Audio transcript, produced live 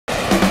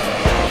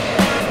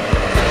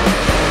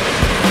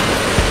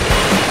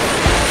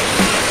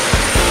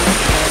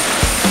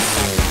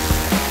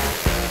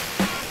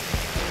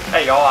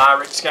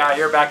iRick Guy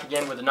here, back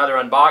again with another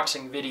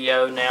unboxing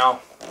video.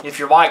 Now, if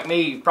you're like me,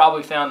 you've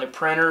probably found that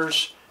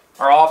printers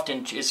are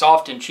often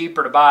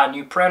cheaper to buy a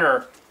new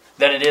printer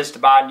than it is to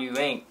buy new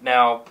ink.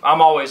 Now,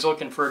 I'm always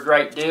looking for a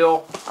great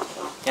deal,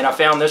 and I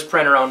found this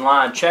printer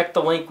online. Check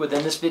the link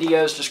within this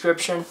video's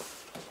description,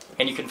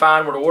 and you can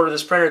find where to order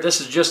this printer.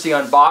 This is just the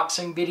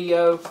unboxing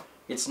video.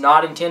 It's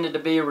not intended to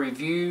be a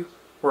review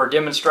or a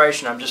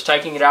demonstration. I'm just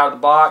taking it out of the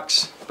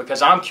box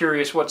because I'm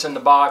curious what's in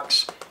the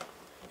box,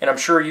 and I'm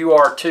sure you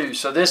are too.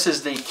 So this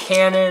is the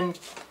Canon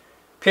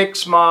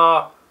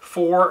Pixma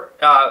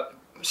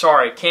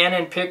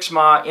Canon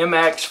Pixma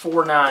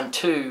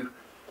MX492.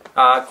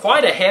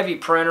 Quite a heavy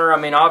printer.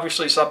 I mean,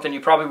 obviously something you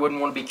probably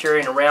wouldn't want to be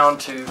carrying around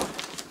to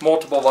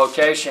multiple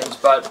locations,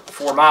 but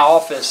for my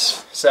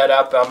office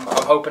setup, I'm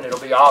hoping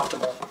it'll be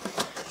optimal.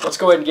 Let's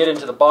go ahead and get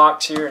into the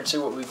box here and see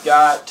what we've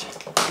got.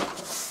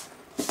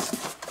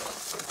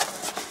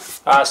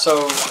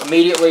 So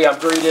immediately I'm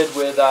greeted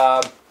with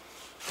a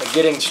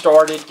getting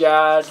started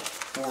guide.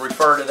 We'll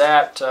refer to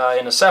that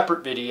in a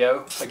separate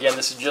video. Again,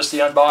 this is just the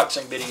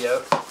unboxing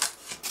video.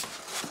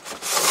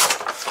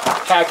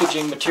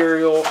 Packaging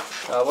material.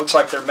 Looks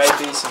like there may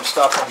be some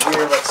stuff in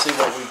here. Let's see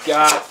what we've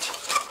got.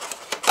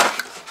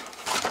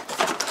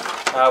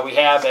 We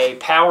have a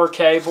power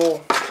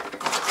cable.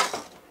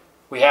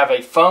 We have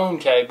a phone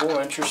cable.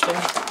 Interesting.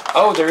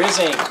 Oh, there is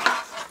ink.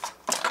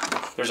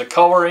 There's a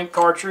color ink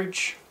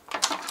cartridge.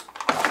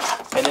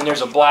 And then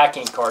there's a black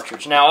ink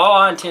cartridge. Now, all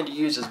I intend to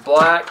use is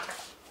black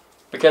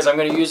because I'm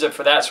going to use it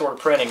for that sort of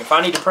printing. If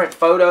I need to print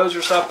photos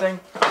or something,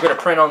 I'm going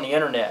to print on the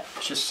internet.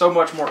 It's just so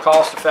much more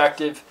cost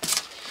effective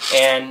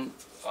and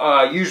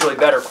usually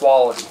better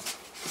quality.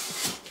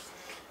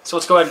 So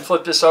let's go ahead and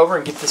flip this over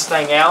and get this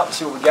thing out and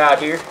see what we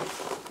got here.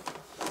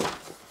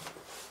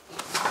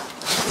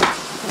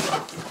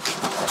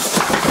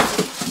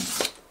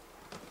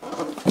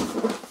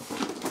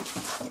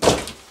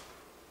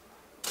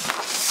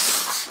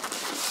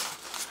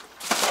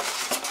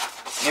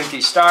 Empty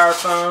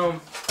styrofoam.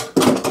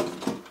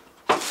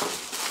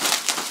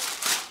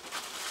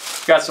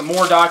 Got some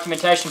more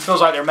documentation.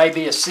 Feels like there may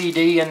be a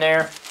CD in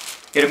there.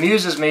 It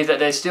amuses me that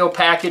they still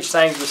package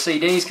things with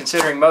CDs,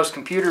 considering most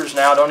computers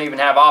now don't even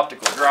have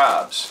optical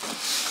drives.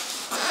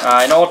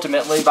 And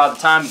ultimately, by the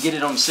time you get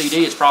it on the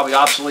CD, it's probably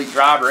obsolete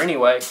driver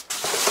anyway.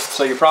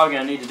 So you're probably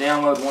going to need to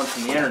download one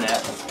from the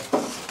internet.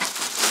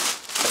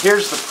 But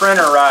here's the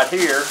printer right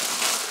here.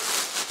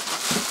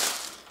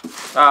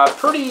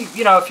 Pretty,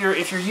 you know, if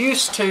you're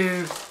used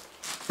to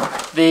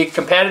the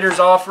competitors'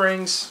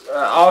 offerings,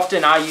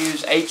 often I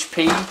use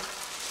HP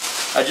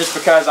just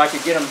because I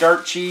could get them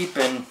dirt cheap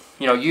and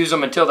use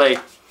them until they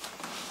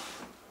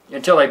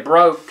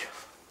broke,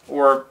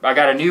 or I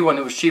got a new one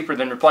that was cheaper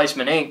than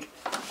replacement ink.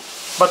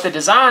 But the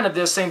design of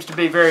this seems to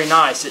be very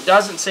nice. It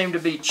doesn't seem to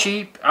be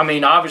cheap. I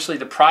mean, obviously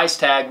the price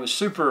tag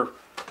was it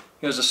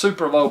was a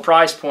super low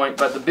price point,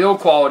 but the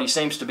build quality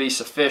seems to be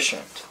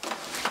sufficient.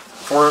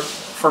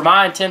 For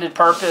my intended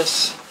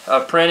purpose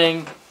of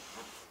printing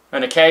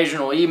an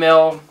occasional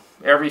email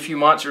every few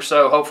months or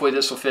so, hopefully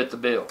this will fit the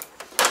bill.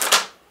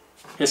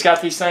 It's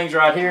got these things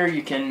right here.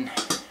 You can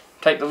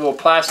take the little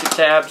plastic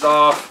tabs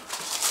off.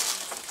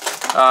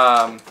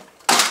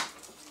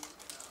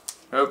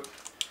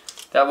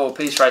 That little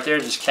piece right there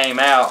just came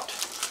out.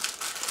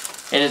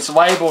 And it's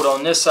labeled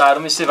on this side.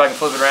 Let me see if I can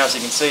flip it around so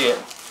you can see it.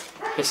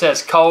 It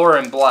says color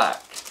and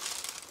black.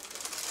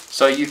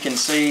 So you can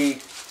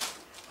see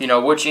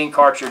which ink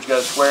cartridge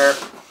goes where.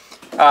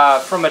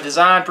 From a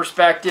design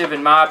perspective,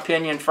 in my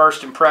opinion,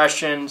 first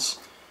impressions,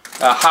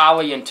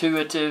 highly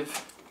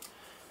intuitive.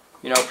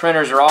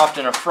 Printers are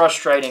often a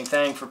frustrating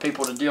thing for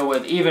people to deal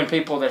with, even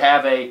people that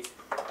have a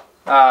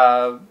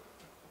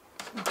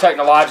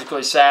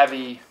technologically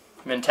savvy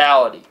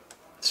mentality.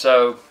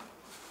 So,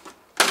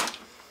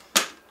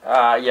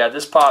 yeah,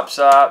 this pops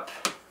up.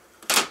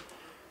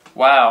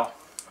 Wow.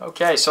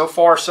 Okay, so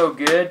far so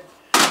good.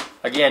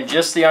 Again,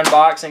 just the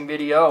unboxing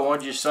video. I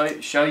wanted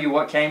to show you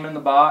what came in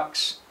the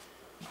box.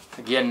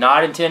 Again,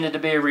 not intended to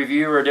be a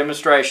review or a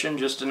demonstration,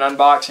 just an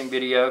unboxing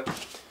video.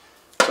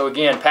 So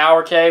again,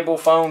 power cable,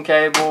 phone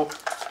cable,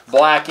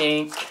 black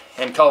ink,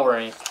 and color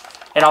ink.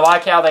 And I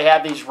like how they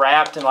have these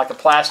wrapped in like a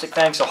plastic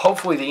thing, so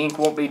hopefully the ink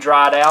won't be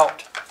dried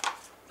out.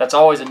 That's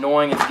always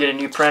annoying if you get a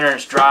new printer and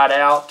it's dried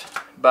out.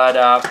 But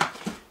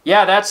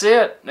yeah, that's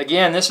it.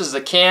 Again, this is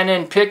the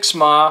Canon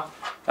Pixma.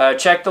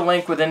 Check the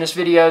link within this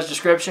video's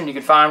description. You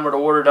can find where to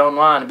order it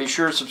online. And be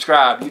sure to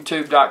subscribe.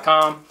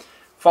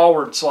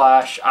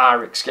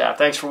 YouTube.com/iRick Guy.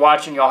 Thanks for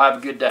watching. Y'all have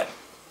a good day.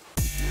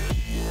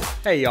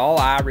 Hey y'all,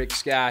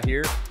 iRick Guy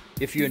here.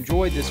 If you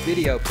enjoyed this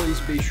video,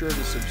 please be sure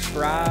to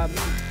subscribe,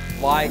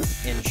 like,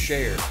 and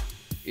share.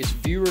 It's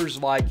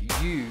viewers like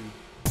you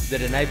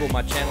that enable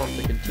my channel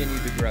to continue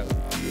to grow.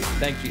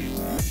 Thank you.